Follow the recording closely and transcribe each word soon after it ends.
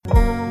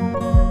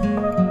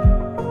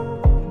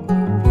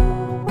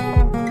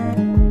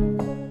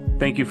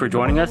Thank you for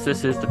joining us.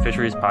 This is the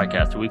Fisheries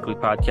Podcast, a weekly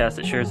podcast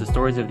that shares the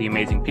stories of the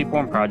amazing people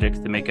and projects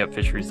that make up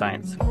fisheries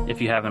science. If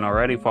you haven't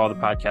already, follow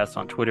the podcast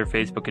on Twitter,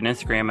 Facebook, and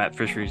Instagram at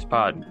Fisheries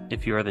Pod.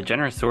 If you are the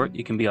generous sort,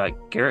 you can be like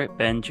Garrett,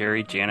 Ben,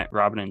 Jerry, Janet,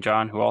 Robin, and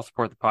John, who all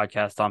support the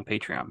podcast on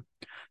Patreon.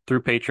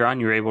 Through Patreon,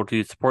 you're able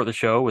to support the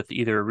show with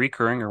either a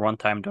recurring or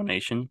one-time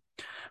donation,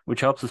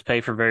 which helps us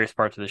pay for various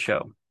parts of the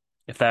show.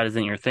 If that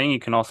isn't your thing, you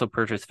can also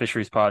purchase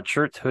Fisheries Pod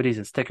shirts, hoodies,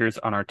 and stickers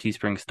on our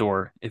Teespring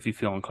store if you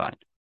feel inclined.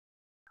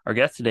 Our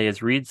guest today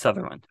is Reid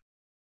Sutherland.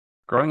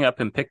 Growing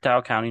up in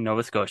Pictou County,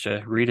 Nova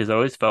Scotia, Reid has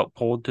always felt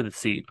pulled to the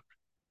sea.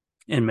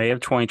 In May of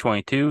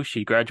 2022,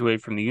 she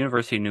graduated from the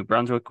University of New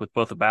Brunswick with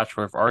both a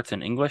Bachelor of Arts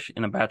in English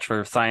and a Bachelor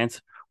of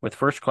Science with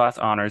first-class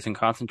honors and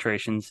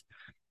concentrations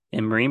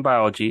in marine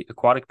biology,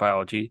 aquatic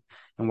biology,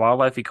 and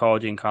wildlife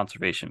ecology and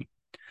conservation.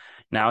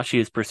 Now she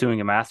is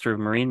pursuing a Master of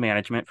Marine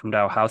Management from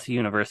Dalhousie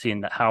University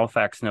in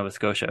Halifax, Nova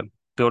Scotia,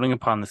 building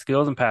upon the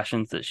skills and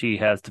passions that she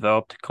has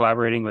developed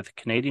collaborating with the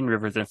Canadian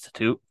Rivers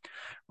Institute,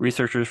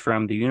 researchers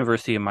from the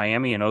University of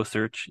Miami and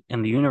Osage,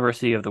 and the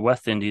University of the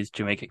West Indies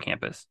Jamaica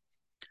campus.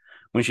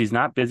 When she's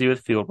not busy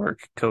with fieldwork,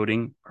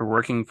 coding, or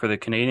working for the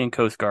Canadian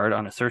Coast Guard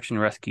on a search and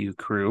rescue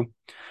crew,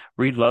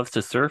 Reid loves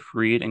to surf,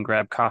 read, and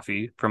grab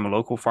coffee from a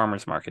local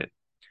farmer's market.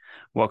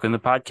 Welcome to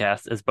the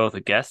podcast as both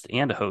a guest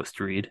and a host,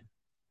 Reid.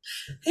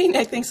 Hey,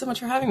 Nick. Thanks so much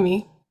for having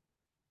me.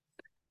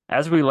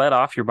 As we let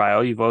off your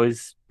bio, you've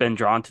always been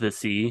drawn to the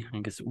sea. I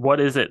guess, what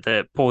is it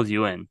that pulls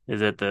you in?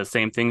 Is it the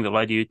same thing that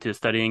led you to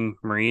studying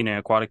marine and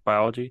aquatic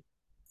biology?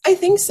 I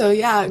think so,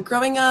 yeah.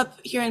 Growing up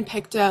here in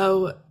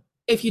Pictou,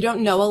 if you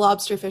don't know a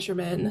lobster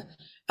fisherman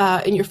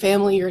in your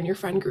family or in your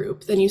friend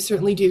group, then you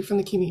certainly do from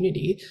the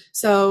community.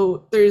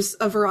 So there's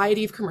a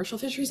variety of commercial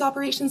fisheries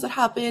operations that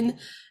happen.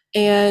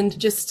 And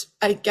just,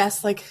 I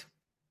guess, like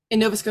in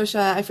Nova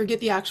Scotia, I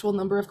forget the actual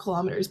number of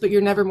kilometers, but you're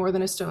never more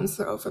than a stone's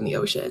throw from the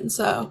ocean.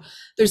 So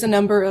there's a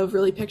number of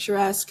really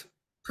picturesque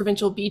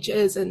provincial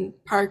beaches and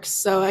parks.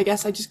 So I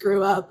guess I just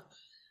grew up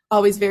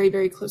always very,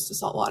 very close to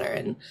saltwater.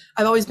 And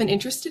I've always been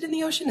interested in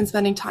the ocean and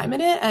spending time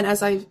in it. And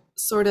as I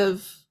sort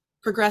of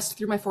progressed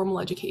through my formal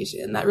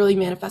education, that really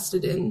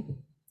manifested in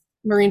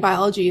marine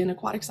biology and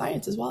aquatic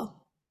science as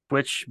well.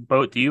 Which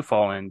boat do you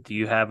fall in? Do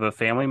you have a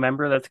family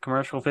member that's a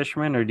commercial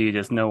fisherman, or do you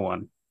just know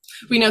one?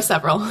 We know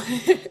several.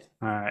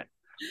 All right.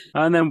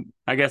 And then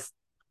I guess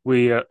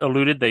we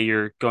alluded that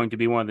you're going to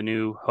be one of the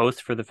new hosts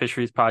for the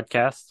Fisheries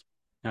Podcast.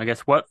 I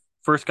guess what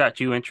first got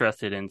you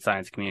interested in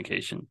science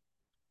communication?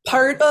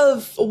 Part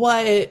of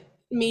what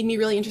made me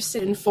really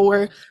interested in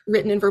for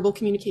written and verbal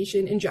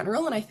communication in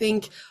general, and I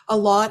think a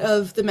lot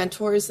of the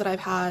mentors that I've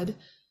had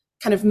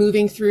kind of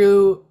moving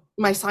through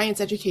my science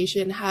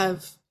education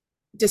have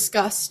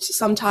discussed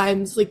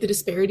sometimes like the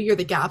disparity or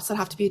the gaps that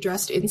have to be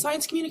addressed in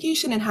science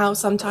communication and how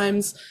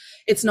sometimes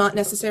it's not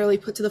necessarily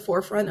put to the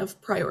forefront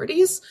of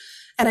priorities.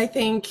 And I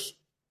think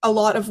a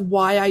lot of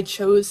why I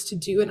chose to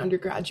do an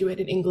undergraduate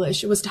in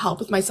English, it was to help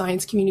with my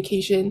science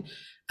communication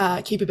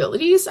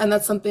capabilities. And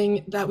that's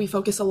something that we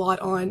focus a lot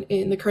on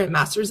in the current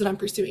master's that I'm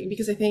pursuing,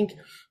 because I think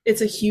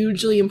it's a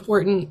hugely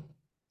important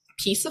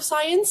piece of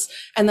science.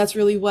 And that's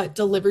really what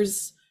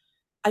delivers,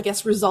 I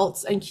guess,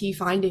 results and key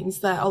findings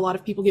that a lot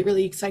of people get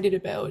really excited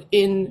about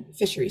in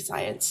fishery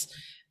science.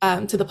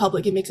 To the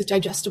public, it makes it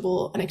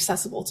digestible and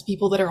accessible to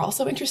people that are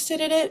also interested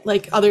in it,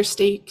 like other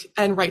stake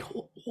and right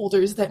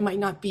holders that might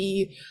not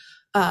be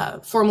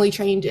formally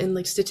trained in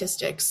like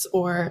statistics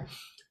or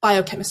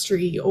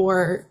biochemistry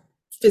or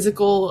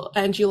physical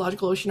and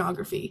geological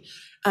oceanography.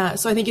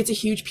 So I think it's a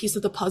huge piece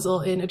of the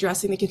puzzle in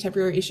addressing the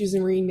contemporary issues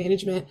in marine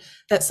management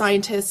that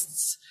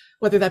scientists,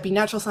 whether that be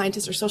natural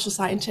scientists or social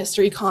scientists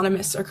or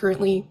economists, are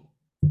currently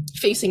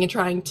facing and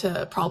trying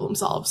to problem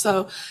solve.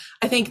 So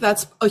I think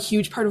that's a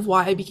huge part of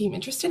why I became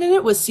interested in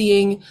it, was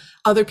seeing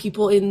other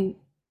people in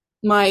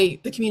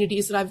the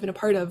communities that I've been a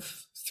part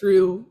of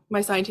through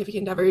my scientific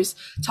endeavors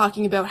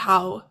talking about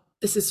how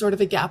this is sort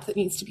of a gap that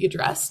needs to be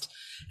addressed.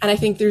 And I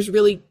think there's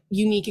really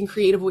unique and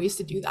creative ways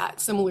to do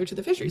that, similar to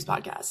the Fisheries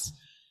Podcast.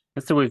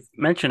 And so we've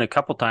mentioned a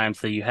couple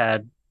times that you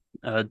had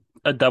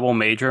a double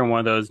major, and one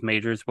of those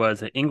majors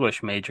was an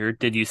English major.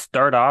 Did you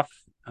start off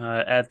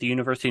at the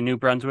University of New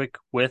Brunswick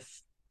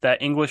with that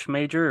English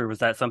major, or was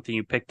that something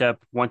you picked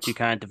up once you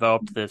kind of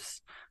developed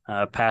this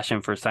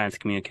passion for science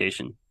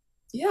communication?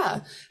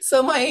 Yeah.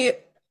 So my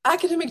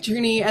academic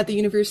journey at the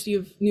University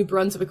of New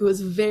Brunswick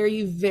was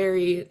very,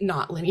 very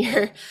not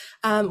linear.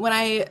 When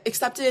I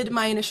accepted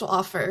my initial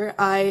offer,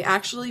 I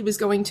actually was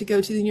going to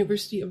go to the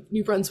University of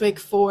New Brunswick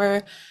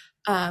for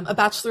a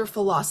Bachelor of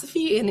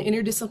Philosophy in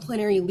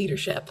Interdisciplinary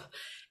Leadership.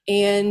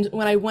 And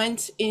when I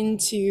went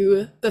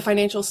into the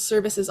financial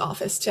services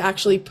office to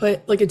actually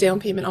put like a down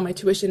payment on my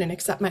tuition and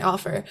accept my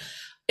offer,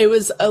 it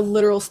was a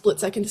literal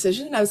split-second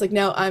decision. And I was like,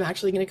 no, I'm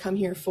actually going to come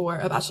here for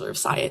a Bachelor of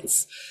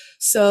Science.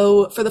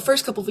 So for the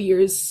first couple of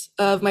years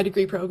of my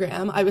degree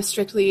program, I was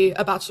strictly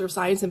a Bachelor of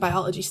Science in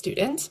Biology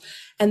student.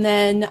 And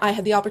then I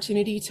had the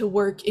opportunity to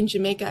work in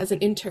Jamaica as an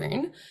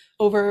intern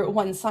over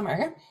one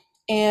summer.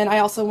 And I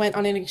also went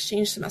on an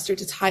exchange semester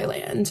to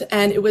Thailand.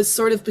 And it was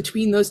sort of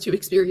between those two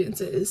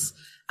experiences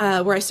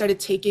where I started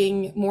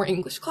taking more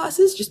English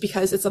classes just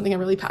because it's something I'm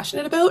really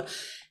passionate about.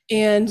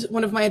 And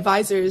one of my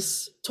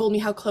advisors told me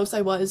how close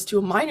I was to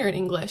a minor in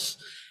English.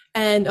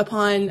 And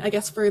upon, I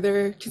guess,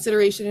 further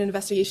consideration and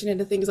investigation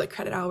into things like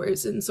credit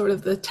hours and sort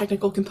of the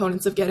technical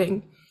components of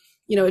getting,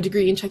 a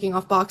degree and checking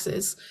off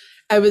boxes,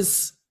 I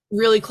was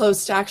really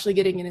close to actually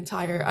getting an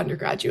entire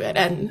undergraduate.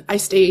 And I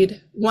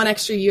stayed one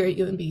extra year at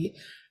UNB.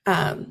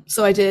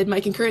 So I did my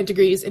concurrent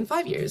degrees in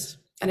 5 years,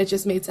 and it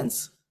just made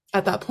sense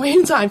at that point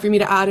in time for me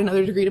to add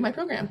another degree to my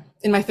program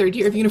in my third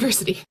year of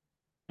university.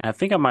 I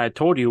think I might have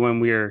told you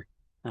when we were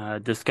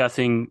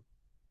discussing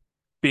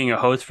being a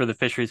host for the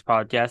Fisheries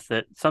podcast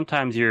that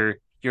sometimes your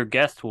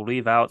guests will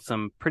leave out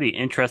some pretty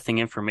interesting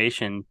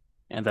information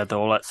and that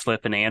they'll let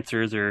slip in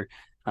answers or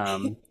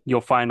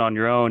you'll find on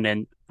your own.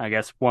 And I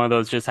guess one of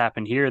those just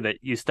happened here, that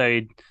you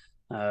studied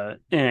in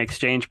an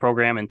exchange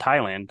program in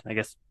Thailand. I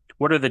guess,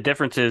 what are the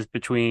differences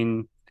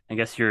between, I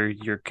guess,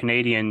 your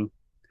Canadian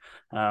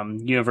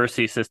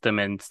university system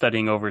and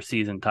studying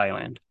overseas in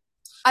Thailand?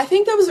 I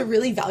think that was a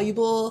really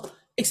valuable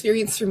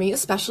experience for me,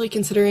 especially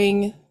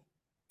considering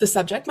the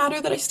subject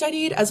matter that I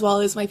studied, as well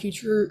as my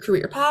future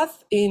career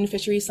path in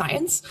fisheries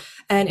science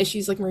and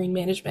issues like marine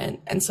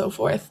management and so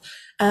forth.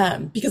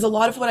 Because a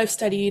lot of what I've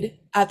studied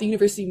at the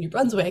University of New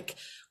Brunswick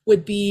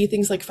would be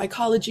things like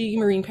phycology,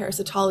 marine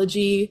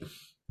parasitology,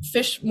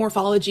 fish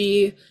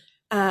morphology,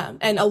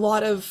 and a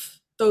lot of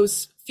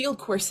those field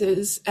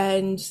courses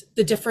and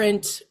the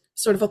different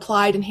sort of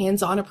applied and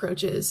hands-on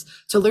approaches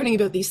to learning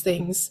about these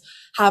things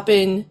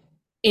happen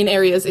in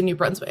areas in New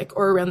Brunswick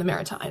or around the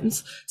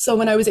Maritimes. So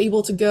when I was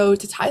able to go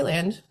to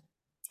Thailand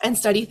and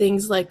study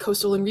things like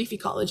coastal and reef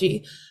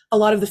ecology, a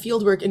lot of the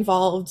fieldwork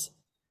involved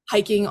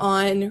hiking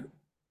on,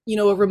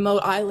 a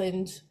remote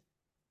island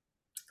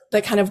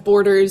that kind of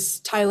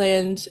borders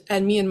Thailand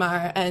and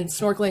Myanmar, and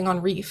snorkeling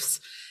on reefs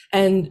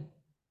and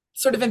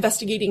sort of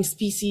investigating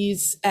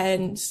species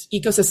and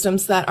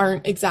ecosystems that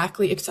aren't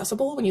exactly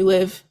accessible when you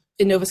live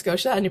in Nova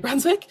Scotia and New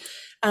Brunswick.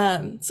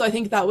 So I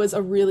think that was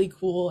a really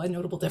cool and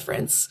notable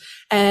difference.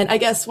 And I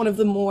guess one of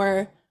the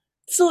more,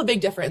 still a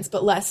big difference,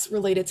 but less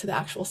related to the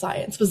actual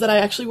science, was that I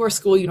actually wore a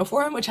school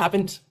uniform, which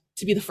happened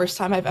to be the first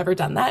time I've ever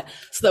done that.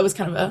 So that was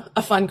kind of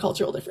a fun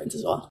cultural difference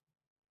as well.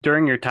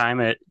 During your time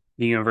at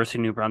the University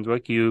of New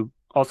Brunswick, you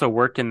also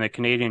worked in the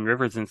Canadian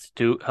Rivers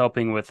Institute,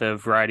 helping with a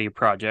variety of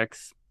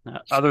projects.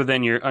 Other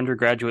than your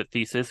undergraduate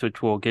thesis,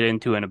 which we'll get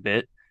into in a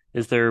bit,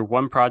 is there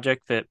one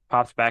project that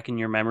pops back in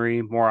your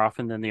memory more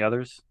often than the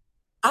others?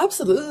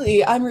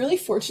 Absolutely. I'm really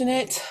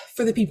fortunate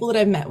for the people that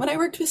I've met when I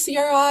worked with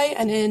CRI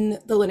and in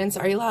the Linen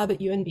Sari lab at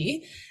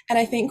UNB. And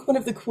I think one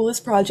of the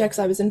coolest projects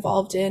I was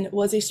involved in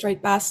was a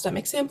striped bass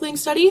stomach sampling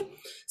study.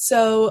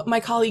 So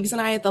my colleagues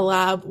and I at the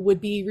lab would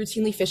be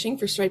routinely fishing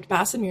for striped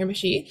bass in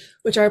Miramichi,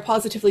 which are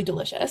positively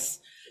delicious.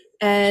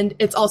 And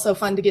it's also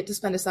fun to get to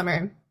spend a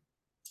summer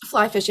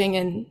fly fishing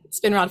and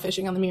spin rod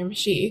fishing on the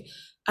Miramichi,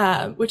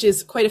 which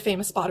is quite a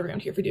famous spot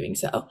around here for doing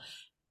so.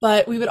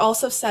 But we would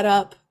also set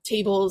up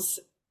tables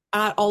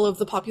at all of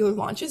the popular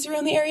launches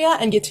around the area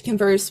and get to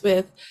converse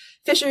with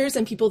fishers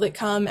and people that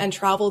come and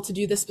travel to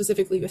do this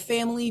specifically with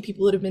family,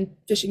 people that have been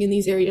fishing in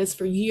these areas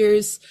for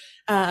years,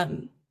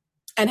 and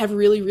have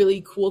really,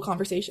 really cool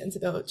conversations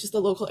about just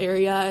the local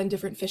area and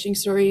different fishing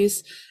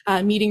stories,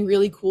 meeting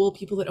really cool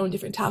people that own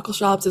different tackle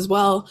shops as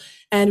well.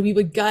 And we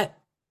would gut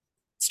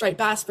striped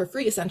bass for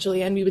free,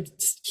 essentially, and we would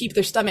keep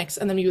their stomachs,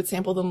 and then we would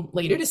sample them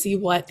later to see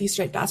what these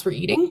striped bass were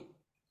eating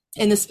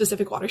in this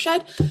specific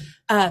watershed.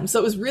 So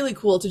it was really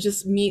cool to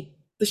just meet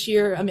the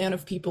sheer amount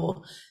of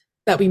people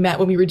that we met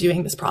when we were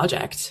doing this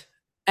project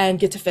and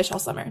get to fish all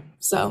summer.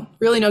 So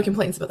really no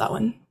complaints about that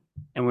one.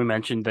 And we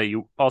mentioned that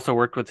you also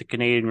worked with the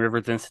Canadian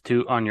Rivers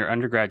Institute on your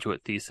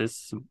undergraduate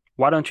thesis.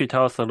 Why don't you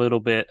tell us a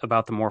little bit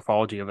about the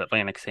morphology of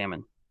Atlantic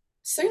salmon?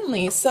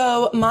 Certainly.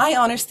 So my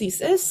honors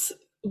thesis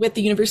with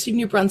the University of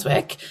New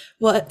Brunswick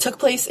took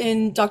place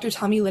in Dr.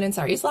 Tommy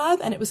Linen-Sari's lab,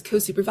 and it was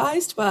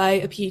co-supervised by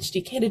a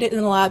PhD candidate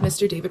in the lab,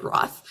 Mr. David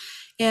Roth.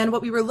 And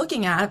what we were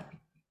looking at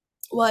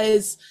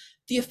was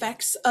the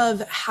effects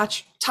of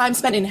time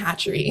spent in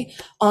hatchery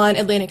on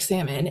Atlantic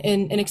salmon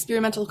in an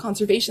experimental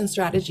conservation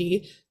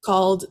strategy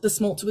called the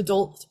Smolt to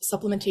Adult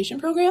Supplementation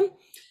Program.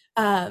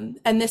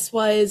 And this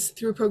was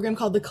through a program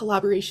called the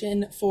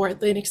Collaboration for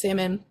Atlantic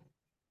Salmon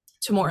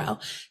Tomorrow.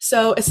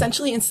 So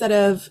essentially, instead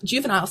of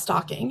juvenile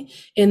stocking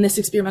in this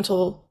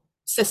experimental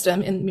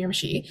system in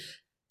Miramichi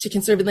to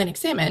conserve Atlantic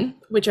salmon,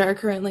 which are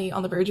currently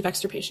on the verge of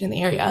extirpation in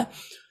the area,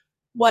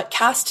 what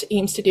CAST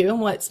aims to do and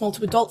what Smolt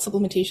to Adult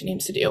supplementation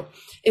aims to do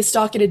is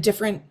stock at a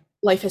different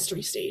life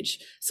history stage.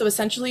 So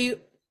essentially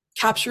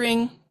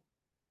capturing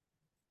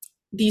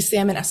these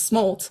salmon as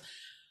smolt,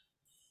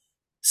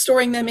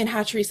 storing them in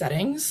hatchery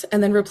settings,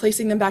 and then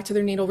replacing them back to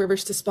their natal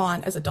rivers to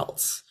spawn as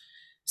adults.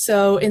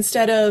 So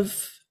instead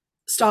of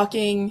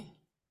stocking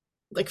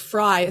like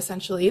fry,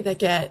 essentially, that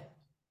get,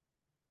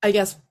 I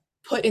guess,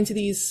 put into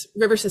these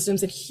river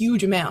systems in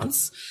huge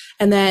amounts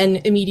and then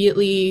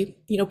immediately,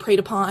 preyed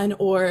upon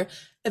or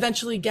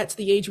eventually get to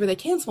the age where they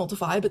can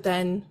smoltify, but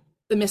then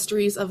the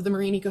mysteries of the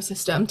marine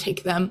ecosystem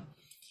take them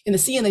in the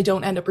sea and they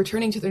don't end up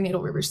returning to their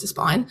natal rivers to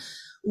spawn.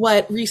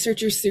 What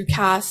researchers through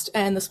CAST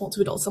and the Small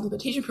to Adult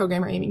Supplementation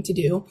Program are aiming to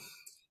do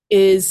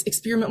is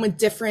experiment with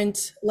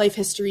different life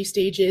history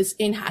stages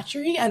in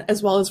hatchery and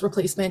as well as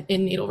replacement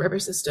in natal river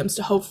systems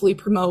to hopefully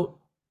promote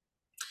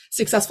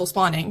successful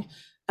spawning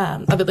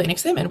of Atlantic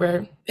salmon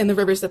where in the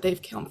rivers that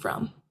they've come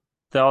from.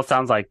 That all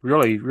sounds like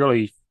really,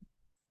 really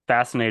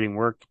fascinating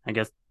work. I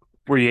guess,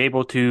 were you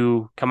able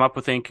to come up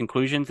with any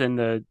conclusions in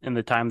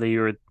the time that you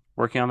were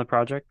working on the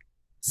project?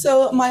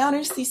 So my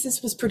honors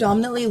thesis was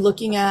predominantly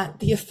looking at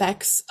the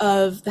effects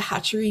of the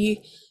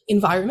hatchery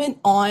environment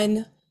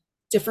on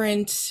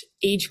different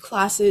age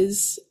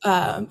classes,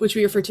 which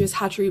we refer to as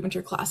hatchery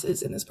winter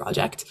classes in this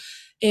project,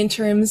 in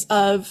terms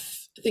of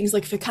things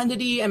like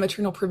fecundity and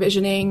maternal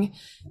provisioning,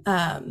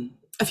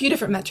 a few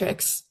different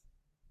metrics.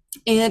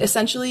 And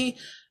essentially,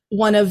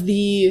 one of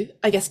the,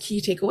 I guess,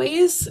 key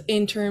takeaways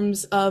in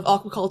terms of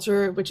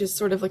aquaculture, which is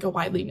sort of like a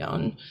widely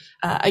known,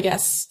 I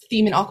guess,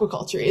 theme in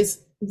aquaculture,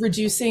 is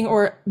reducing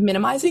or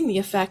minimizing the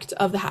effect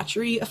of the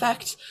hatchery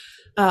effect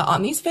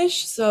on these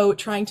fish. So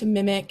trying to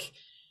mimic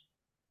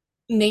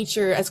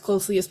nature as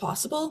closely as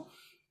possible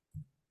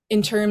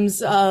in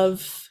terms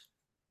of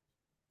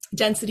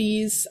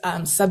densities,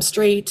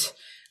 substrate,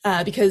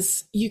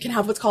 because you can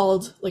have what's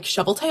called like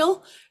shovel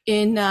tail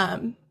in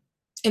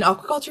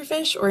aquaculture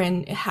fish or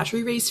in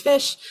hatchery raised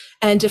fish,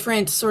 and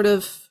different sort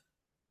of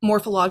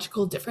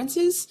morphological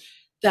differences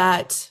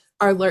that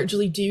are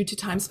largely due to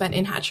time spent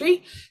in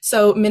hatchery.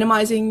 So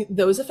minimizing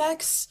those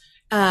effects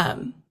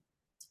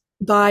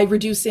by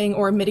reducing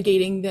or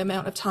mitigating the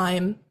amount of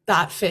time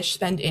that fish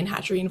spend in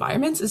hatchery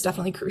environments is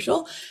definitely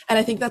crucial. And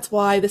I think that's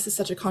why this is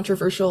such a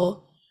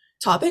controversial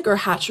topic, or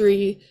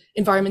hatchery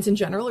environments in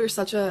general are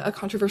such a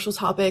controversial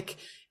topic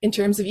in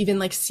terms of even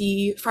like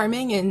sea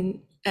farming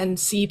and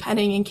sea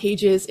penning in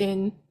cages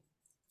in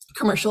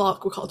commercial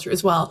aquaculture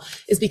as well,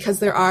 is because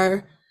there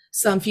are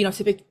some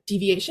phenotypic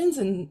deviations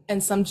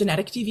and some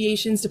genetic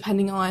deviations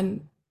depending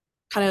on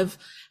kind of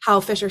how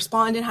fish are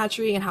spawned in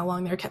hatchery and how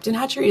long they're kept in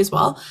hatchery as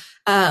well.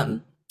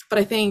 But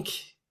I think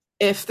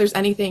if there's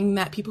anything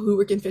that people who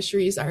work in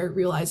fisheries are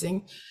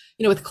realizing,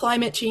 with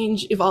climate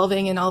change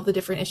evolving and all the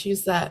different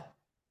issues that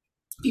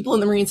people in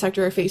the marine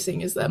sector are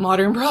facing, is that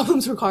modern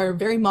problems require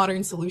very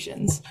modern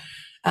solutions.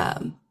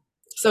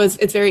 So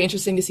it's very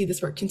interesting to see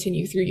this work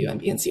continue through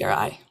UNB and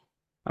CRI.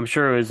 I'm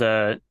sure it was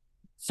a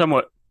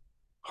somewhat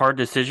hard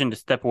decision to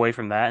step away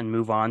from that and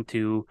move on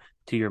to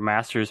your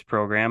master's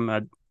program.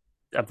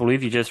 I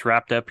believe you just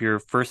wrapped up your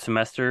first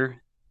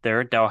semester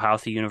there at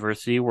Dalhousie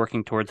University,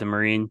 working towards a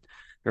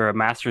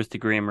master's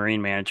degree in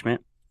marine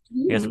management.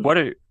 I guess,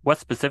 what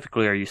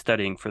specifically are you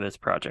studying for this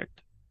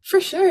project? For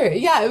sure.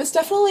 Yeah, it was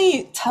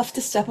definitely tough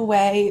to step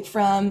away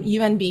from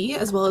UNB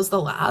as well as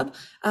the lab.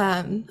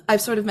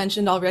 I've sort of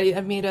mentioned already,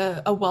 I've made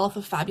a wealth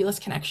of fabulous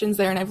connections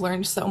there and I've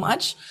learned so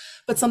much.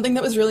 But something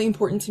that was really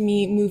important to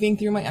me moving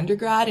through my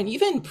undergrad and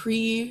even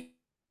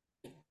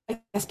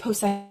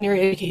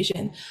post-secondary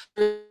education,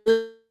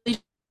 really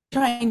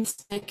trying to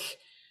stick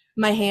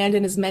my hand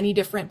in as many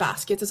different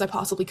baskets as I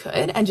possibly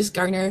could and just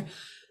garner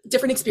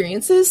different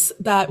experiences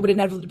that would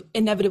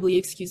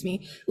inevitably,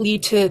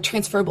 lead to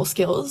transferable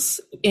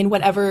skills in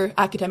whatever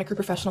academic or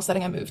professional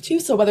setting I move to.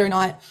 So whether or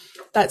not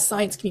that's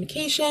science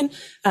communication,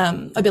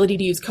 ability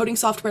to use coding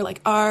software like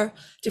R,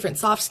 different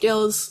soft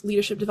skills,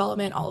 leadership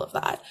development, all of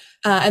that.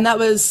 And that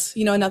was,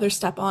 another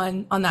step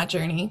on that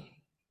journey,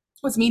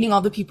 was meeting all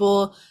the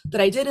people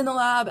that I did in the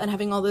lab and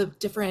having all the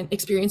different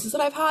experiences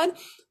that I've had.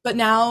 But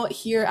now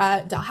here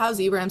at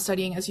Dalhousie, where I'm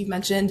studying, as you've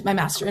mentioned, my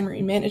master in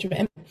marine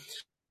management,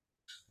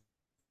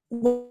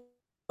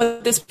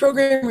 what this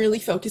program really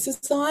focuses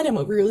on and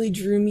what really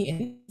drew me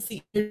in is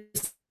the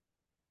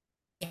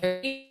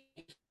area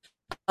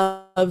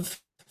of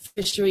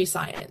fishery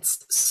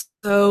science.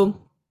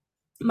 So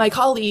my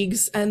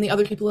colleagues and the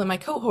other people in my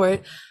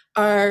cohort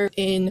are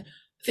in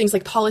things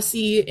like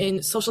policy,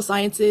 in social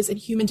sciences, and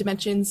human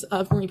dimensions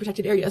of marine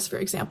protected areas, for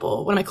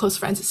example. One of my close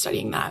friends is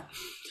studying that.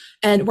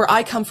 And where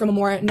I come from a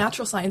more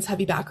natural science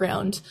heavy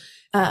background,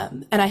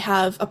 and I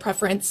have a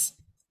preference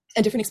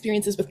and different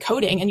experiences with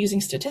coding and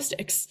using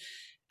statistics,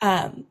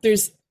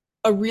 there's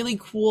a really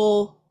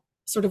cool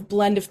sort of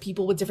blend of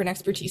people with different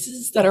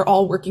expertises that are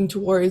all working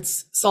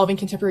towards solving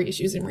contemporary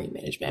issues in marine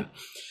management.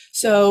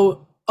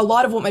 So a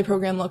lot of what my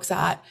program looks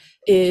at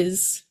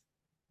is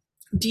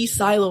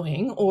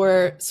de-siloing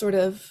or sort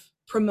of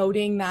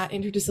promoting that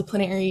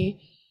interdisciplinary,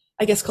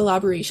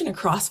 collaboration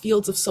across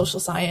fields of social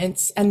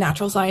science and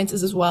natural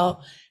sciences as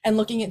well, and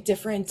looking at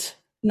different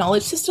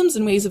knowledge systems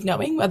and ways of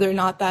knowing, whether or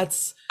not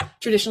that's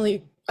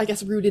traditionally,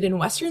 rooted in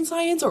Western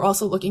science, or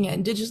also looking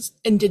at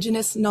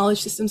indigenous knowledge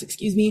systems,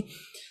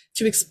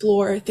 to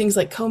explore things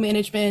like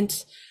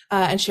co-management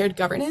and shared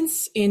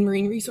governance in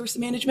marine resource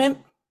management,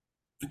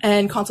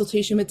 and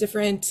consultation with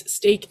different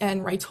stake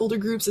and rights holder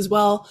groups as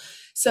well.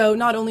 So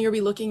not only are we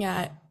looking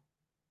at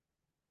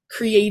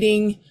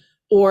creating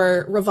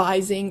or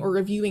revising or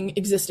reviewing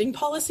existing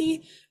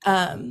policy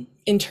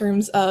in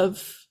terms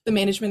of the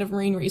management of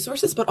marine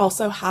resources, but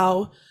also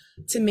how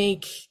to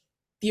make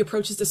the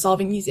approaches to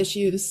solving these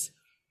issues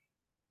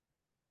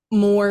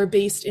more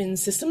based in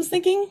systems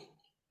thinking.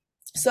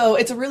 So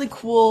it's a really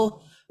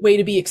cool way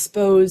to be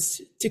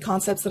exposed to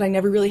concepts that I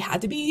never really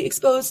had to be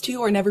exposed to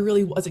or never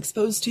really was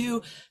exposed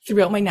to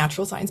throughout my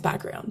natural science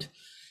background.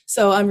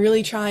 So I'm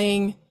really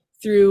trying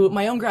through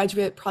my own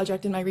graduate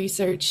project and my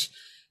research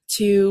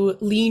to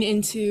lean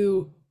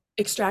into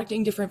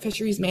extracting different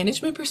fisheries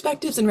management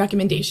perspectives and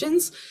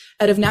recommendations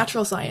out of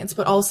natural science,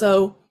 but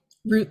also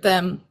root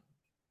them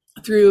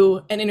through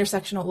an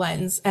intersectional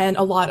lens and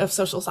a lot of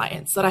social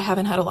science that I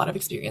haven't had a lot of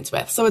experience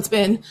with. So it's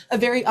been a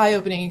very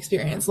eye-opening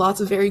experience,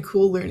 lots of very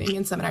cool learning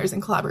and seminars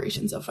and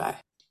collaboration so far.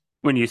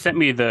 When you sent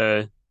me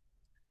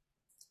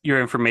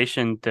your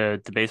information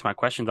to base my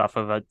questions off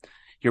of,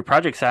 your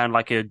project sounded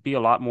like it'd be a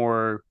lot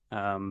more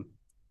kind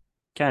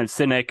of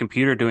sitting at a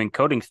computer doing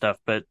coding stuff,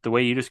 but the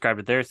way you described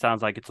it there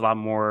sounds like it's a lot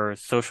more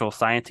social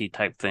sciencey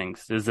type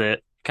things. Is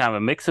it kind of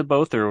a mix of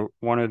both or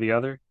one or the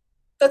other?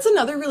 That's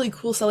another really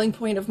cool selling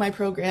point of my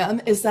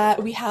program is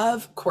that we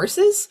have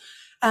courses.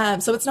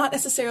 So it's not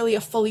necessarily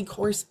a fully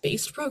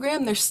course-based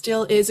program. There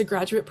still is a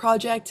graduate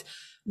project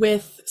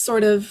with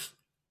sort of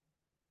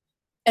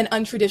an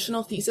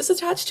untraditional thesis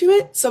attached to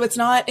it. So it's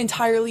not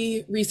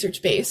entirely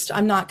research-based.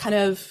 I'm not kind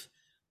of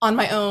on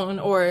my own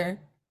or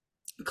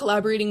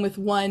collaborating with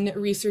one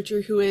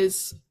researcher who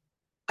is,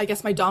 I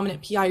guess, my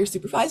dominant PI or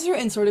supervisor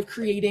and sort of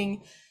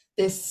creating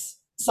this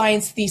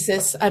science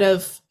thesis out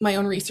of my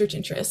own research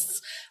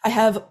interests. I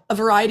have a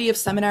variety of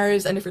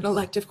seminars and different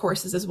elective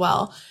courses as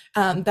well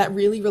that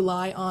really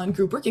rely on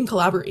group work and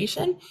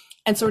collaboration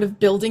and sort of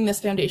building this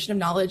foundation of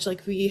knowledge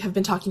like we have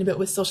been talking about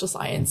with social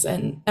science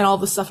and all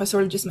the stuff I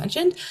sort of just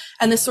mentioned.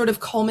 And this sort of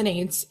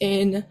culminates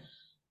in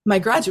my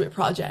graduate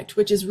project,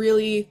 which is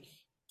really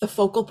the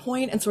focal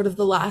point and sort of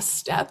the last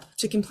step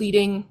to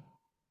completing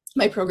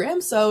my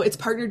program. So it's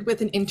partnered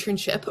with an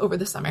internship over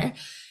the summer.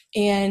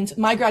 And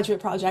my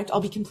graduate project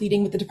I'll be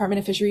completing with the Department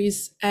of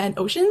Fisheries and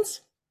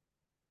Oceans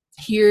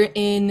here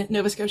in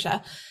Nova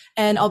Scotia.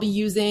 And I'll be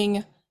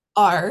using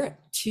R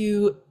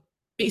to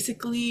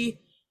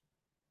basically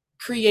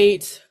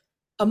create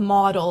a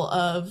model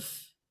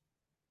of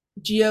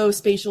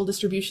geospatial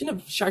distribution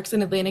of sharks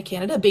in Atlantic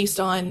Canada based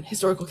on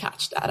historical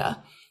catch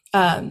data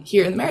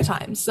here in the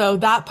Maritimes. So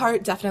that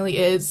part definitely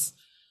is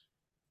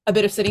a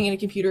bit of sitting in a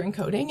computer and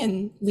coding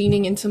and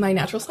leaning into my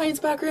natural science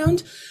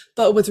background.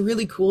 But what's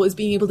really cool is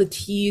being able to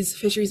tease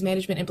fisheries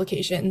management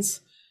implications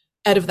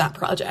out of that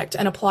project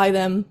and apply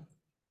them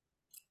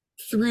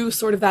through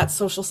sort of that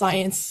social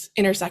science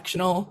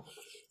intersectional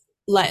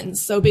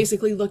lens. So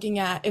basically looking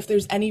at if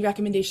there's any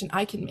recommendation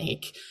I can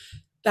make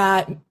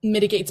that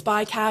mitigates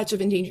bycatch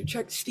of endangered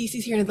shark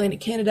species here in Atlantic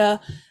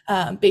Canada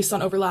based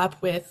on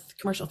overlap with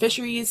commercial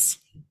fisheries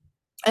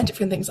and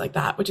different things like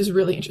that, which is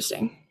really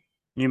interesting.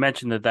 You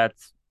mentioned that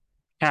that's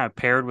kind of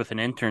paired with an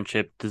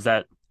internship. Does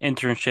that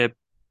internship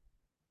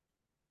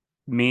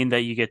mean that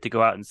you get to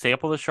go out and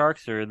sample the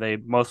sharks, or they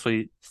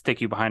mostly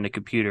stick you behind a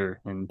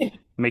computer and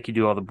make you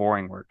do all the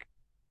boring work?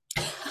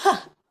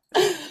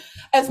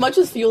 As much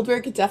as field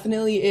work, it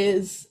definitely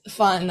is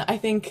fun. I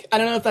don't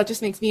know if that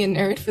just makes me a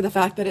nerd for the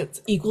fact that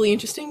it's equally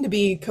interesting to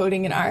be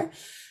coding in R.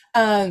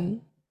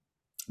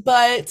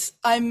 But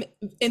I'm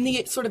in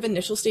the sort of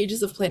initial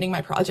stages of planning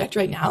my project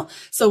right now.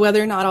 So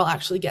whether or not I'll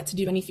actually get to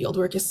do any field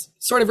work is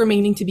sort of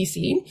remaining to be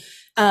seen.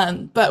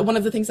 But one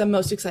of the things I'm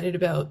most excited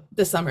about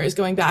this summer is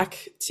going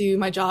back to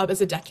my job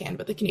as a deckhand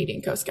with the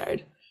Canadian Coast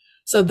Guard.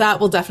 So that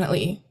will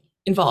definitely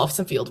involve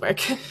some field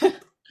work.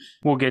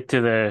 We'll get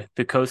to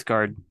the Coast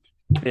Guard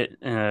bit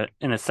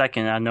in a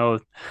second. I know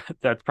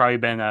that's probably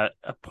been a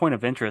point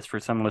of interest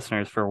for some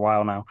listeners for a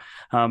while now.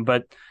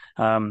 But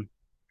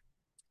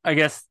I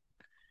guess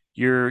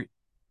your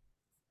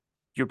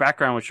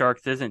background with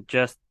sharks isn't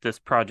just this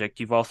project.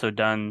 You've also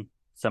done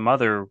some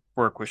other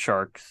work with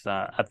sharks,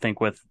 I think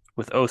with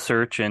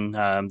OSearch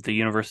and the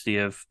University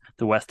of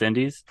the West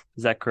Indies.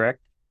 Is that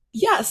correct?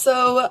 Yeah,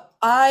 so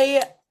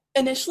I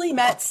initially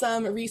met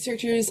some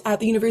researchers at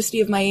the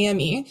University of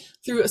Miami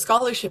through a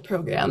scholarship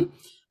program.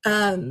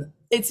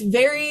 It's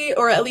very,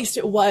 or at least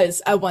it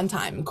was at one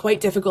time, quite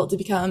difficult to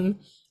become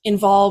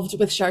involved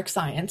with shark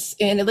science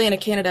in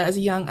Atlantic Canada as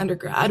a young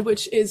undergrad,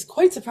 which is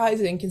quite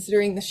surprising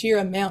considering the sheer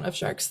amount of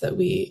sharks that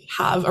we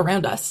have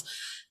around us.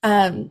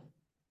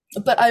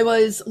 But I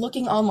was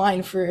looking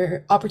online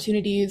for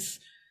opportunities,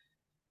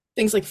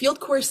 things like field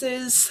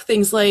courses,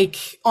 things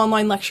like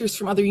online lectures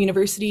from other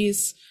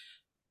universities,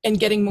 and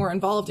getting more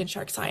involved in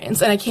shark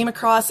science. And I came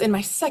across in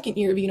my second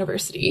year of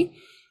university,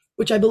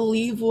 which I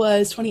believe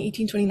was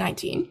 2018,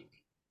 2019,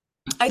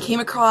 I came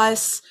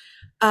across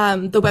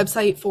the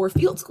website for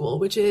Field School,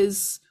 which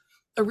is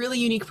a really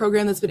unique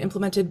program that's been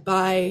implemented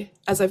by,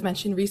 as I've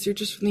mentioned,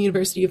 researchers from the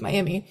University of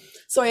Miami.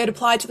 So I had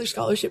applied to their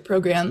scholarship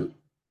program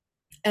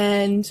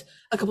and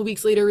a couple of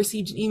weeks later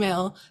received an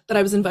email that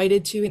I was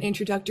invited to an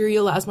introductory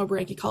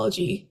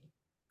elasmobranchicology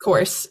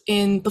course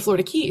in the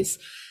Florida Keys.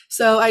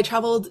 So I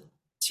traveled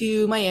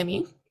to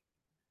Miami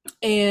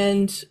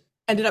and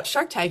ended up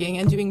shark tagging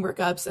and doing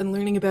workups and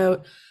learning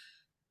about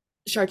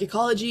shark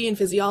ecology and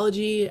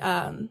physiology,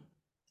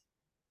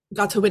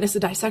 got to witness a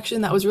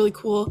dissection that was really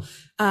cool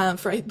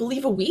for, I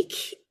believe, a week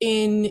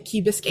in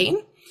Key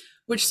Biscayne,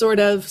 which sort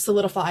of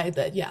solidified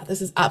that, yeah,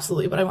 this is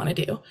absolutely what I want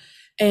to do.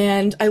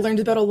 And I learned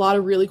about a lot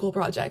of really cool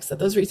projects that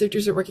those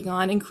researchers are working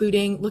on,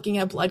 including looking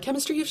at blood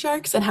chemistry of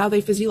sharks and how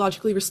they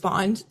physiologically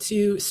respond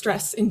to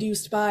stress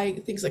induced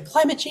by things like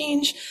climate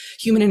change,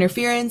 human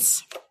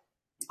interference,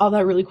 all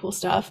that really cool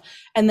stuff.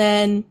 And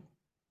then,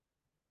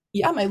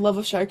 yeah, my love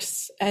of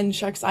sharks and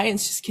shark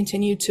science just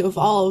continued to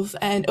evolve.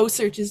 And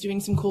OSearch is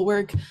doing some cool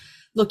work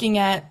looking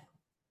at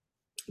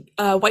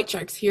white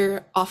sharks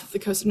here off of the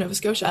coast of Nova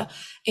Scotia.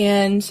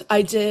 And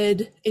I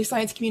did a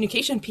science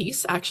communication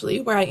piece,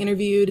 actually, where I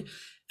interviewed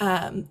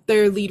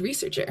their lead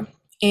researcher.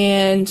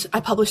 And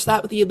I published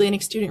that with the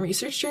Atlantic Student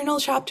Research Journal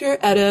chapter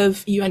out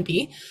of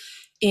UNB.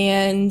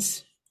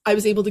 And I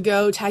was able to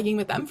go tagging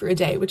with them for a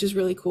day, which is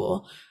really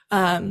cool,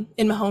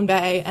 in Mahone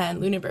Bay and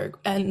Lunenburg.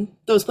 And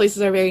those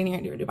places are very near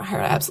and dear to my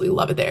heart. I absolutely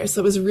love it there.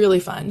 So it was really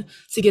fun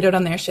to get out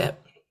on their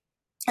ship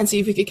and see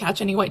if we could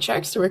catch any white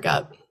sharks to work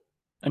up.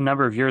 A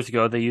number of years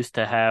ago, they used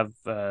to have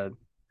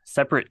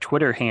separate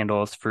Twitter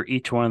handles for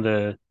each one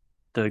of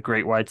the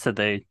great whites that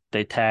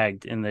they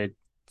tagged, and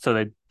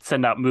they'd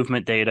send out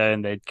movement data,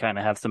 and they'd kind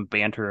of have some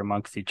banter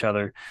amongst each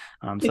other.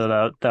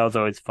 So that was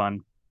always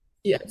fun.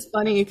 Yeah, it's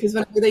funny because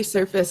whenever they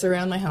surface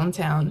around my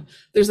hometown,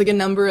 there's like a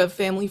number of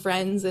family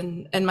friends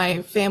and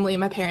my family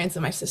and my parents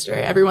and my sister.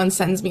 Everyone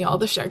sends me all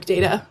the shark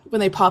data when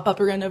they pop up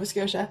around Nova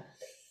Scotia.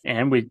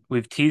 And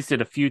we've teased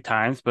it a few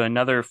times, but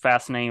another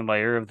fascinating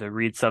layer of the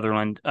Reid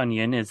Sutherland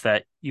onion is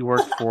that you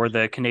work for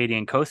the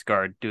Canadian Coast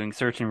Guard doing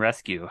search and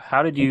rescue.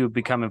 How did you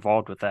become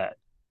involved with that?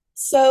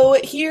 So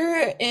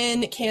here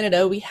in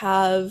Canada, we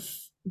have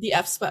the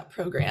FSWEP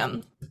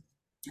program.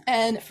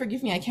 And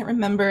forgive me, I can't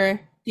remember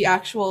the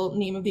actual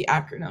name of the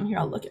acronym here.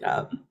 I'll look it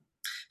up.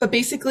 But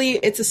basically,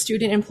 it's a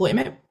student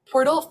employment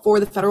portal for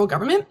the federal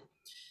government.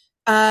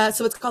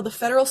 So it's called the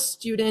Federal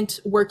Student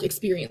Work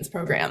Experience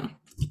Program.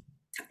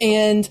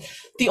 And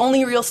the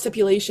only real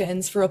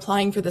stipulations for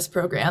applying for this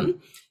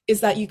program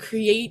is that you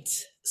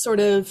create sort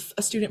of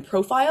a student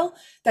profile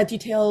that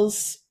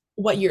details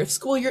what year of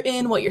school you're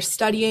in, what you're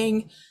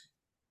studying,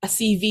 a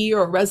CV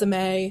or a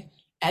resume,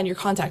 and your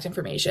contact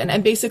information.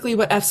 And basically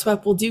what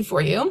FSWEP will do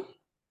for you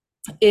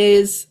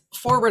is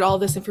forward all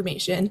this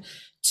information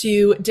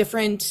to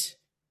different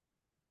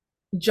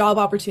job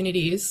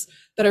opportunities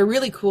that are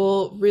really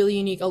cool, really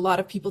unique, a lot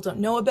of people don't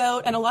know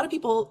about, and a lot of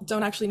people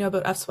don't actually know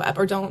about FSWEP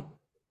or don't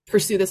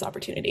pursue this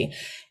opportunity.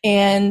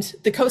 And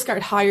the Coast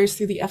Guard hires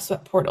through the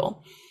FSWEP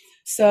portal.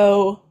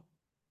 So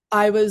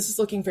I was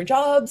looking for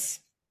jobs,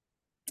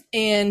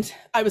 and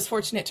I was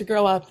fortunate to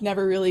grow up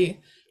never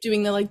really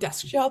doing the like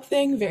desk job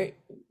thing, very,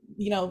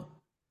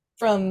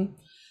 from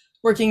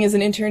working as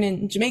an intern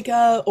in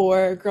Jamaica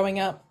or growing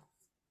up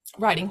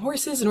riding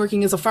horses and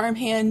working as a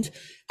farmhand.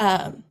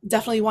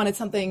 Definitely wanted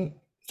something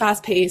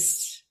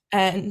fast-paced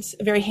and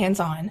very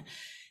hands-on.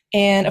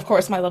 And of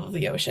course, my love of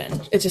the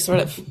ocean, it just sort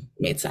of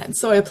made sense.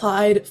 So I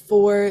applied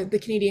for the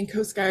Canadian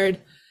Coast Guard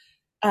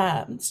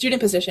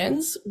student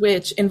positions,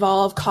 which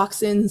involve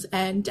coxswains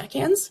and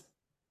deckhands.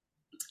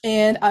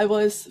 And I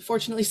was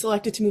fortunately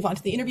selected to move on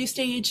to the interview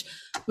stage,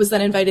 was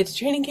then invited to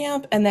training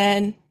camp, and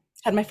then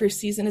had my first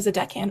season as a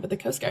deckhand with the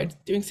Coast Guard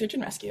doing search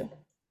and rescue.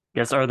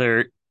 Yes, are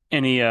there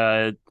any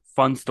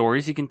fun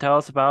stories you can tell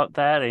us about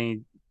that?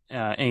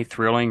 Any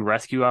thrilling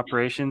rescue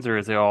operations, or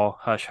is it all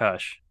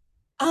hush-hush?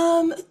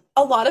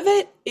 A lot of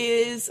it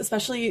is,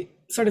 especially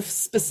sort of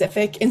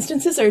specific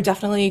instances, are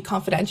definitely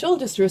confidential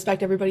just to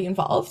respect everybody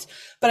involved.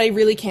 But I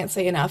really can't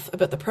say enough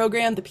about the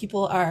program. The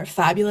people are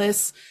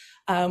fabulous.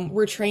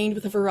 We're trained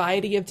with a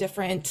variety of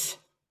different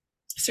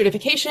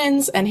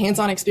certifications and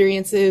hands-on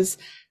experiences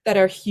that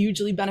are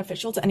hugely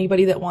beneficial to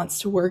anybody that wants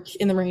to work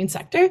in the marine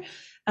sector.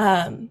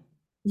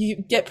 You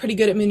get pretty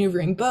good at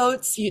maneuvering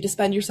boats. You get to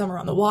spend your summer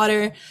on the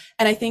water.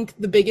 And I think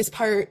the biggest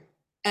part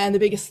and the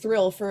biggest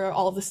thrill for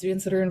all of the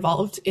students that are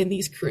involved in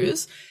these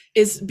crews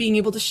is being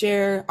able to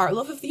share our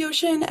love of the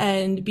ocean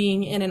and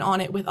being in and on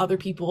it with other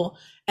people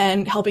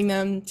and helping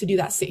them to do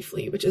that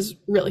safely, which is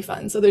really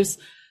fun. So there's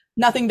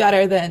nothing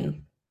better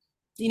than,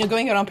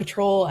 going out on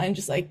patrol and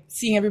just like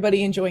seeing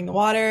everybody enjoying the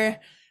water,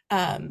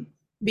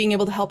 being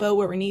able to help out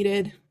where we're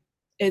needed.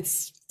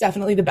 It's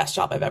definitely the best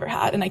job I've ever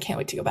had, and I can't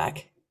wait to go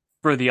back.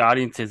 For the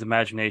audience's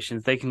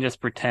imaginations, they can just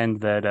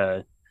pretend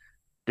that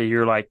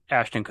you're like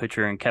Ashton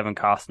Kutcher and Kevin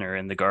Costner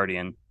in The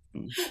Guardian.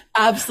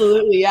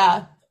 Absolutely,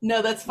 yeah.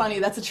 No, that's funny.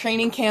 That's a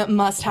training camp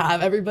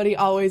must-have. Everybody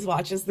always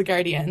watches The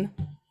Guardian.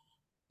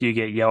 Do you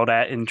get yelled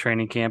at in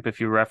training camp if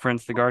you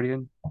reference The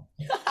Guardian?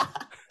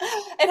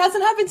 It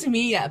hasn't happened to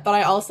me yet, but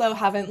I also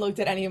haven't looked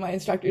at any of my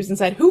instructors and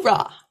said,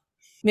 hoorah!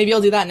 Maybe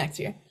I'll do that next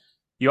year.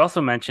 You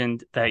also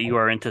mentioned that you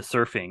are into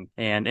surfing,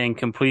 and in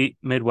complete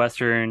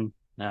Midwestern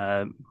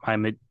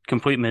naivete,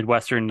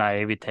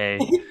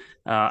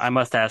 I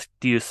must ask,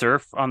 do you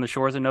surf on the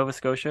shores of Nova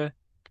Scotia?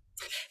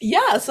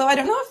 Yeah, so I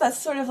don't know if that's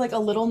sort of like a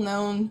little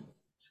known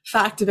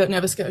fact about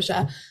Nova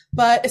Scotia,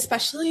 but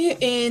especially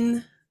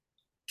in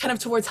kind of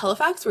towards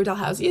Halifax, where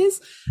Dalhousie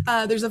is,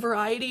 there's a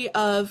variety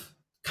of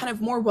kind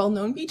of more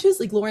well-known beaches.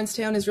 Like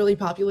Lawrencetown is really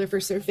popular for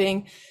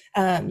surfing.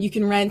 You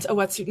can rent a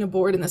wetsuit and a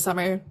board in the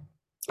summer,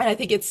 and I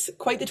think it's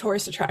quite the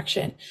tourist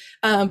attraction.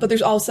 But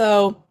there's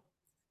also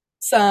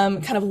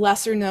some kind of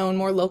lesser known,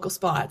 more local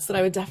spots that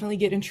I would definitely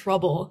get in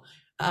trouble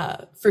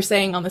for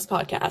saying on this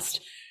podcast.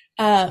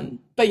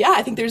 But yeah,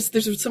 I think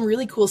there's some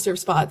really cool surf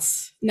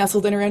spots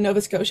nestled in around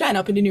Nova Scotia and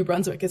up into New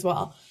Brunswick as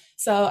well.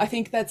 So I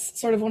think that's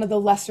sort of one of the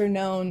lesser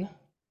known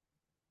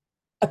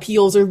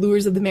appeals or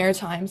lures of the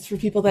Maritimes for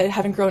people that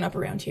haven't grown up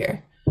around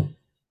here.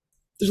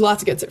 There's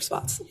lots of good surf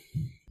spots.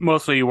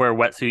 Mostly you wear a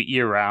wetsuit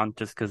year round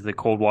just because the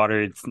cold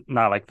water, it's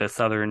not like the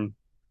southern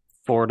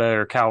Florida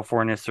or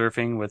California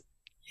surfing with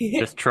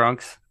just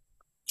trunks.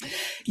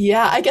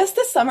 Yeah, I guess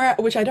this summer,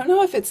 which I don't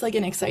know if it's like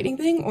an exciting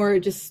thing or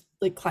just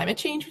like climate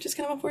change, which is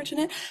kind of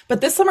unfortunate.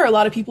 But this summer, a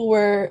lot of people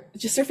were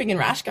just surfing in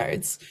rash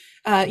guards,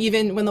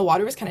 even when the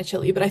water was kind of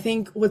chilly. But I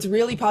think what's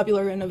really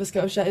popular in Nova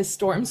Scotia is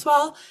storm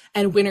swell,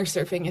 and winter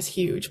surfing is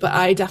huge. But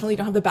I definitely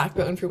don't have the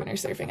backbone for winter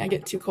surfing. I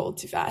get too cold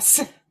too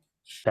fast.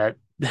 That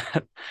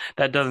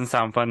that doesn't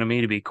sound fun to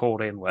me, to be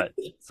cold and wet.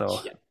 So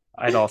yeah.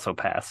 I'd also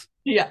pass.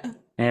 Yeah.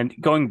 And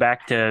going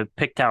back to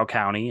Pictou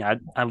County,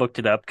 I looked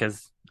it up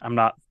because I'm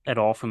not at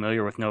all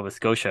familiar with Nova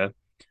Scotia.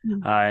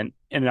 And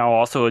I'll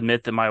also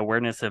admit that my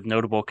awareness of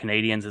notable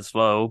Canadians is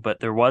low, but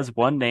there was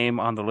one name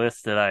on the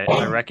list that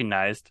I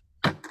recognized,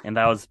 and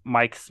that was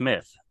Mike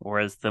Smith, or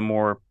as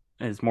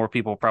more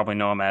people probably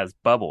know him as,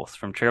 Bubbles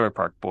from Trailer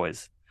Park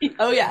Boys.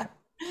 Oh, yeah.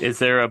 Is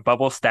there a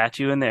Bubbles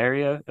statue in the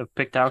area of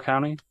Pictou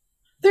County?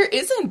 There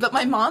isn't, but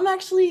my mom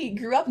actually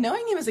grew up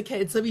knowing him as a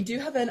kid, so we do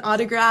have an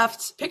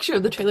autographed picture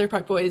of the Trailer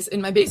Park Boys in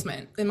my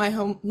basement, in my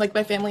home, like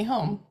my family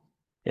home.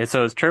 Yeah,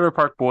 so is Trailer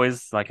Park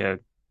Boys like a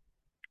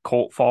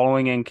cult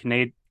following in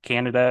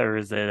Canada, or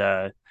is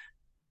it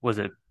was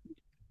it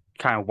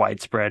kind of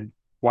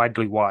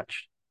widely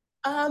watched?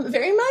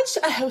 Very much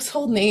a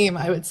household name,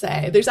 I would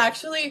say. There's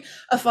actually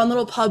a fun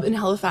little pub in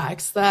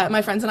Halifax that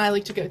my friends and I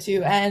like to go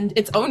to, and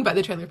it's owned by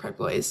the Trailer Park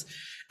Boys.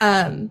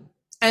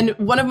 And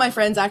one of my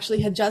friends actually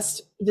had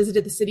just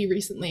visited the city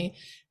recently,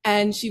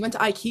 and she went to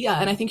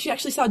IKEA, and I think she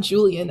actually saw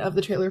Julian of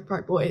the Trailer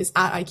Park Boys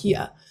at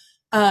IKEA.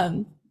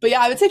 But yeah,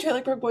 I would say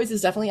Trailer Park Boys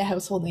is definitely a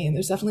household name.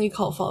 There's definitely a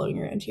cult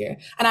following around here.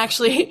 And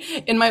actually,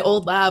 in my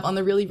old lab, on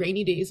the really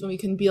rainy days when we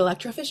couldn't be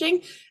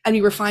electrofishing, and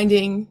we were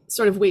finding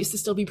sort of ways to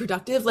still be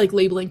productive, like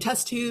labeling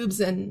test tubes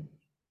and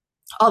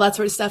all that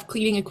sort of stuff,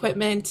 cleaning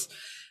equipment,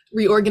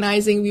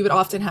 reorganizing, we would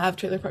often have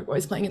Trailer Park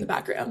Boys playing in the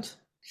background.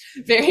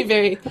 Very,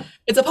 very,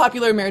 it's a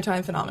popular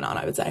maritime phenomenon,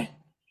 I would say.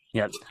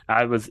 Yeah,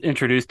 I was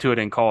introduced to it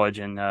in college,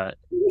 and I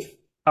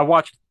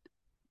watched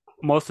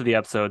most of the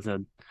episodes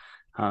and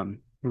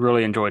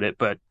really enjoyed it,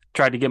 but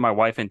tried to get my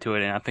wife into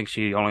it, and I think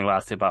she only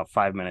lasted about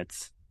 5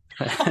 minutes.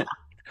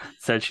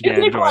 Said she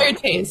didn't enjoy it.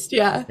 Taste,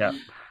 yeah.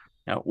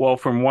 Yeah. Well,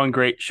 from one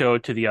great show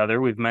to the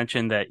other, we've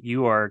mentioned that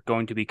you are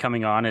going to be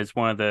coming on as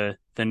one of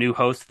the new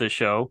hosts of the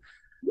show.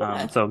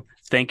 Yeah. So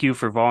thank you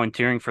for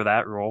volunteering for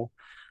that role.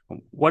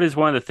 What is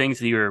one of the things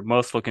that you're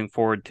most looking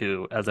forward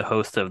to as a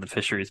host of the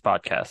Fisheries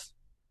Podcast?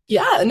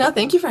 Yeah, no,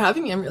 thank you for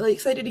having me. I'm really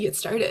excited to get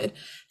started.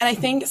 And I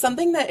think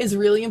something that is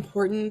really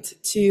important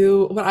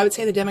to what I would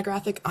say the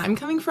demographic I'm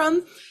coming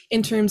from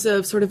in terms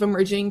of sort of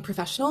emerging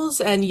professionals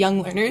and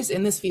young learners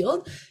in this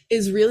field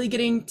is really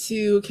getting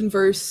to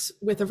converse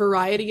with a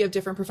variety of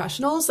different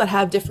professionals that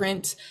have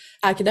different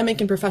academic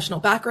and professional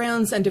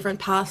backgrounds and different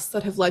paths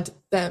that have led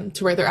them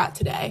to where they're at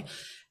today.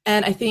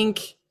 And I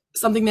think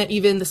something that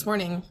even this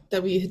morning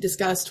that we had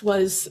discussed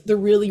was the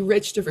really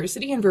rich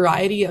diversity and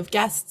variety of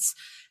guests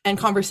and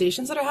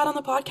conversations that are had on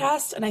the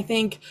podcast. And I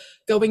think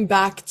going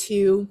back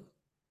to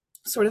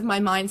sort of my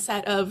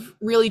mindset of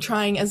really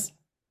trying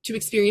to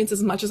experience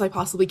as much as I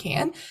possibly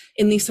can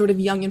in these sort of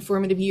young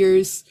informative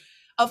years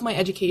of my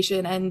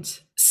education and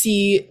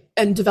see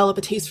and develop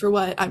a taste for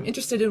what I'm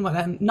interested in, what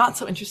I'm not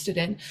so interested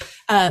in.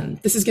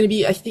 This is going to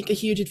be, I think, a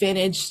huge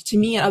advantage to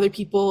me and other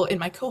people in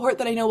my cohort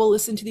that I know will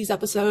listen to these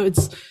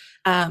episodes.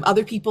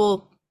 Other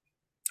people,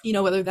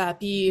 whether that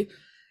be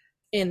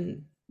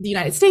in the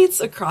United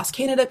States, across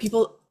Canada,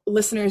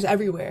 listeners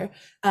everywhere,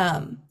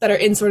 that are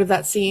in sort of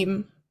that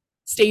same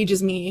stage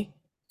as me,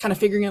 kind of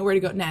figuring out where to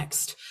go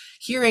next,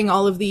 hearing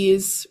all of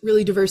these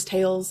really diverse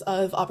tales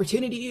of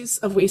opportunities,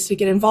 of ways to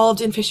get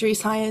involved in fishery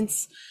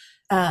science,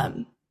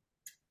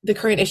 the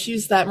current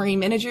issues that marine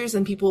managers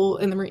and people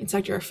in the marine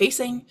sector are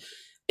facing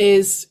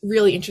is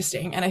really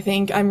interesting. And I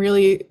think I'm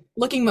really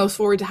looking most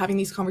forward to having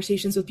these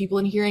conversations with people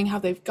and hearing how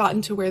they've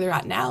gotten to where they're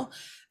at now,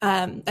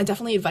 and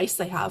definitely advice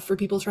they have for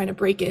people trying to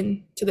break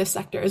into this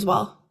sector as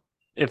well.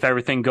 If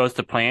everything goes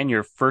to plan,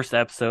 your first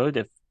episode,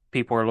 if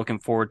people are looking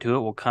forward to it,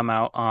 will come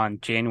out on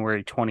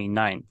January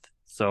 29th.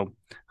 So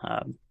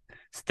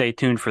stay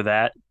tuned for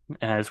that,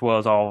 as well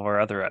as all of our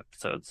other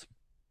episodes.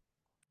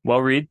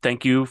 Well, Reid,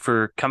 thank you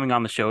for coming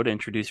on the show to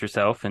introduce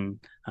yourself and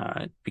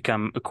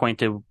become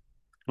acquainted,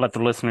 let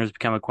the listeners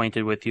become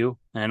acquainted with you.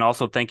 And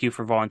also thank you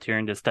for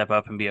volunteering to step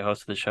up and be a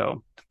host of the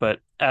show. But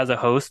as a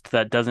host,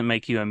 that doesn't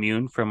make you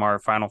immune from our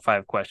final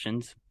 5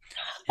 questions.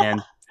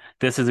 And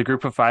This is a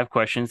group of 5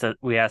 questions that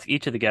we ask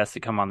each of the guests that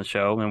come on the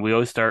show, and we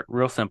always start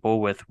real simple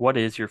with, what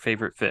is your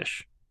favorite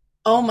fish?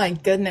 Oh my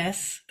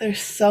goodness,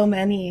 there's so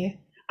many.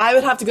 I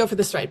would have to go for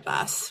the striped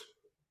bass.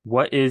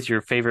 What is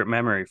your favorite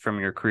memory from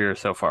your career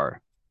so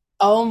far?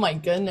 Oh my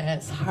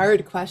goodness,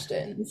 hard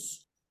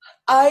questions.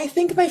 I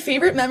think my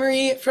favorite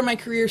memory from my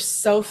career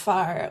so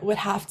far would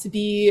have to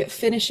be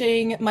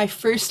finishing my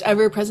first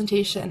ever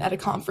presentation at a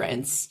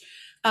conference.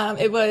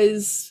 It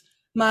was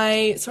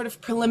my sort of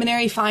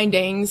preliminary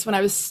findings when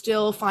I was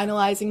still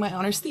finalizing my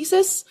honors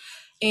thesis.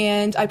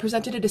 And I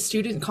presented at a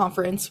student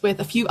conference with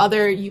a few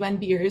other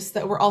UNBers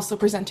that were also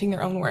presenting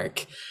their own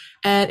work.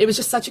 And it was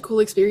just such a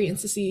cool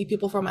experience to see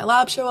people from my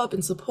lab show up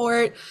and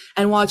support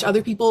and watch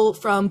other people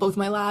from both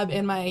my lab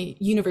and my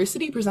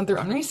university present their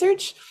own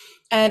research.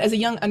 And as a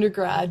young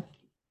undergrad,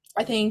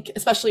 I think,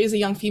 especially as a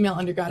young female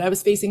undergrad, I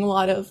was facing a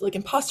lot of like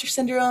imposter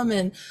syndrome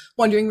and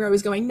wondering where I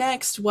was going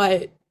next,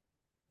 what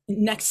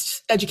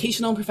next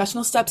educational and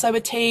professional steps I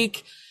would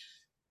take,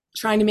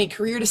 trying to make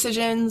career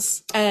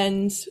decisions,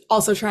 and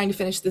also trying to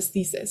finish this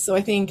thesis. So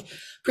I think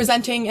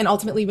presenting and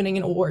ultimately winning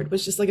an award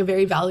was just like a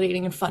very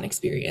validating and fun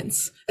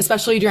experience,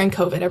 especially during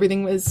COVID.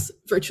 Everything was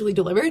virtually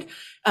delivered.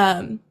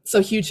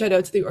 So huge shout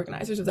out to the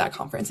organizers of that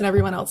conference and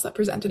everyone else that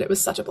presented. It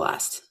was such a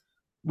blast.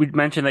 We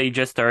mentioned that you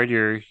just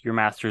started your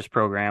master's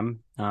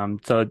program,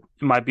 so it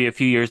might be a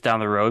few years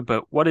down the road,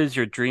 but what is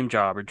your dream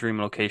job or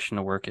dream location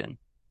to work in?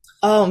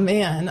 Oh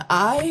man,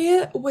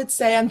 I would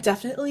say I'm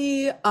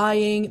definitely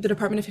eyeing the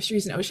Department of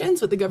Fisheries and Oceans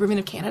with the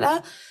Government of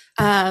Canada.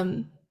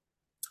 I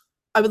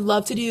would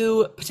love to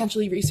do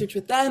potentially research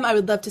with them. I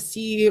would love to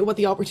see what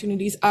the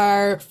opportunities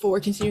are for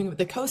continuing with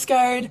the Coast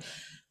Guard.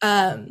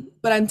 But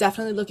I'm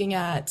definitely looking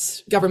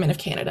at Government of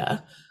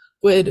Canada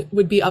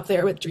would be up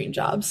there with dream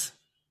jobs.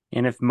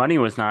 And if money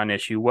was not an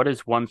issue, what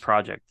is one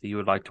project that you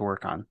would like to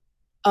work on?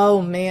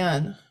 Oh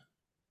man.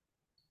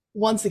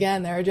 Once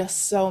again, there are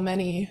just so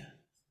many.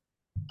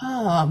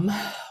 One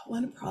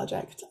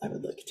project I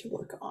would like to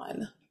work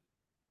on.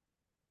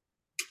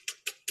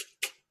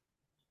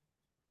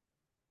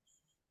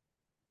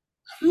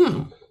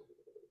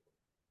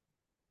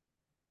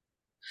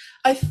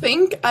 I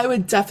think I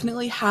would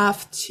definitely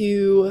have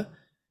to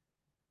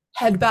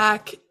head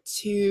back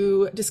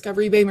to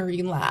Discovery Bay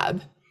Marine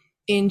Lab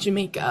in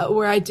Jamaica,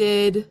 where I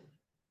did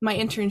my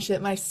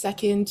internship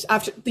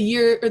after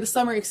the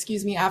summer,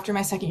 after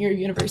my second year of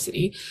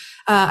university.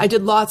 I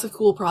did lots of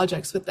cool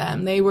projects with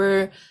them. They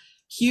were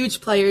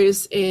huge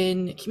players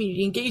in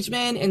community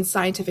engagement and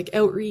scientific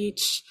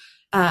outreach.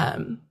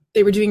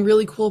 They were doing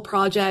really cool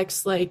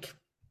projects like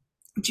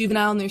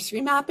juvenile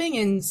nursery mapping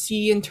and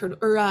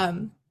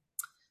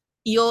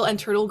eel and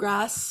turtle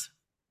grass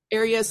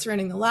areas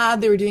surrounding the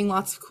lab. They were doing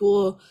lots of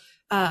cool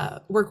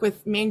work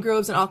with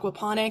mangroves and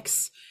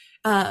aquaponics.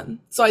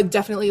 So I'd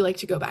definitely like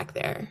to go back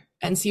there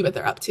and see what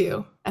they're up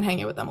to and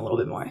hang out with them a little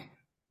bit more.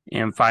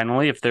 And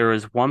finally, if there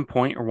was one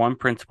point or one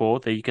principle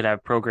that you could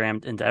have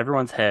programmed into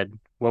everyone's head,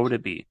 what would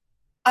it be?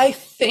 I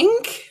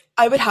think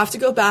I would have to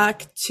go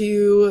back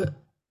to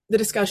the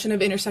discussion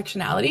of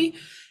intersectionality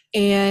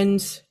and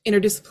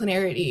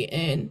interdisciplinarity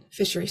in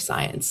fishery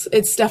science.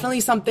 It's definitely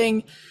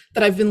something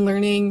that I've been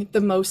learning the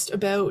most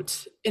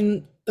about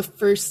in the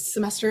first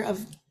semester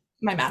of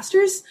my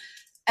master's.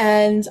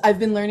 And I've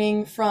been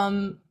learning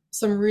from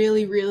some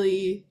really,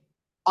 really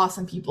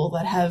awesome people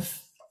that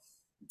have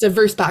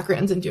diverse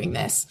backgrounds in doing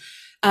this.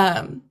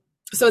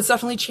 So it's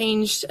definitely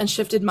changed and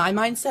shifted my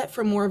mindset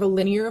from more of a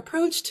linear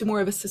approach to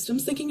more of a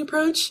systems thinking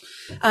approach.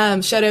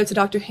 Shout out to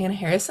Dr. Hannah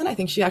Harrison. I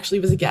think she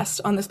actually was a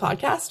guest on this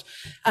podcast.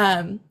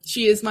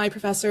 She is my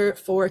professor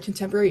for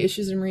contemporary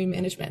issues in marine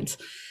management.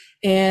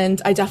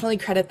 And I definitely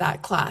credit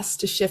that class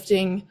to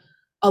shifting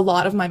a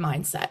lot of my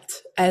mindset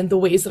and the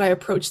ways that I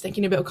approach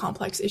thinking about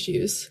complex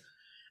issues.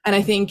 And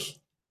I think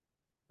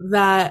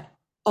that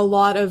a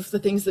lot of the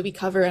things that we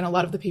cover and a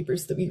lot of the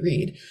papers that we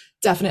read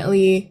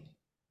definitely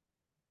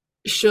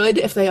should,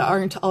 if they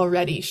aren't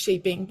already,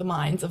 shaping the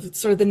minds of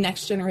sort of the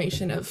next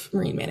generation of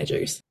marine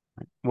managers.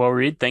 Well,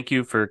 Reid, thank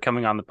you for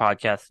coming on the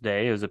podcast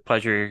today. It was a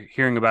pleasure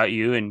hearing about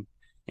you and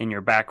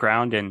your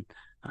background, and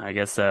I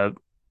guess our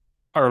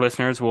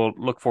listeners will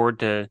look forward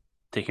to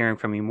hearing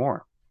from you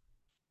more.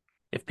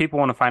 If people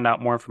want to find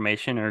out more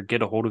information or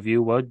get a hold of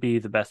you, what would be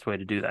the best way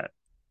to do that?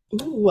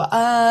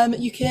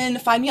 You can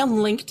find me on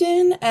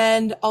LinkedIn,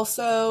 and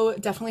also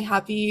definitely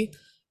happy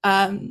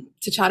to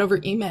chat over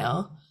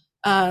email.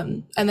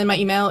 And then my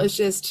email is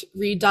just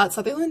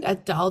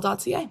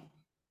reid.sutherland@dal.ca.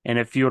 And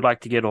if you would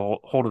like to get a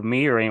hold of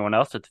me or anyone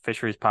else at the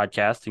Fisheries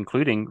Podcast,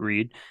 including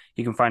Reid,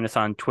 you can find us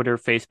on Twitter,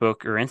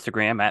 Facebook, or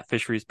Instagram at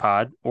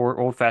FisheriesPod, or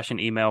old-fashioned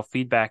email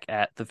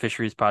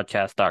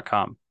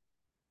feedback@thefisheriespodcast.com.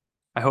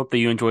 I hope that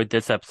you enjoyed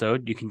this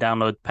episode. You can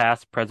download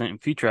past, present,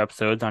 and future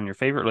episodes on your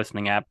favorite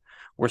listening app,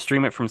 or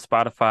stream it from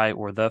Spotify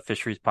or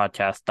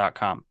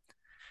thefisheriespodcast.com.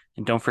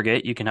 And don't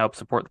forget, you can help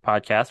support the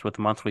podcast with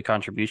a monthly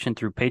contribution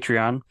through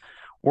Patreon,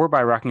 or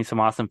by rocking some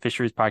awesome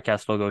Fisheries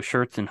Podcast logo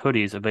shirts and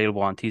hoodies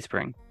available on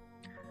Teespring.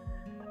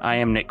 I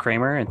am Nick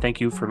Kramer, and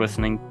thank you for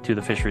listening to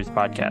the Fisheries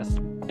Podcast.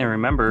 And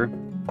remember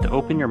to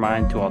open your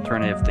mind to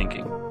alternative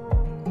thinking.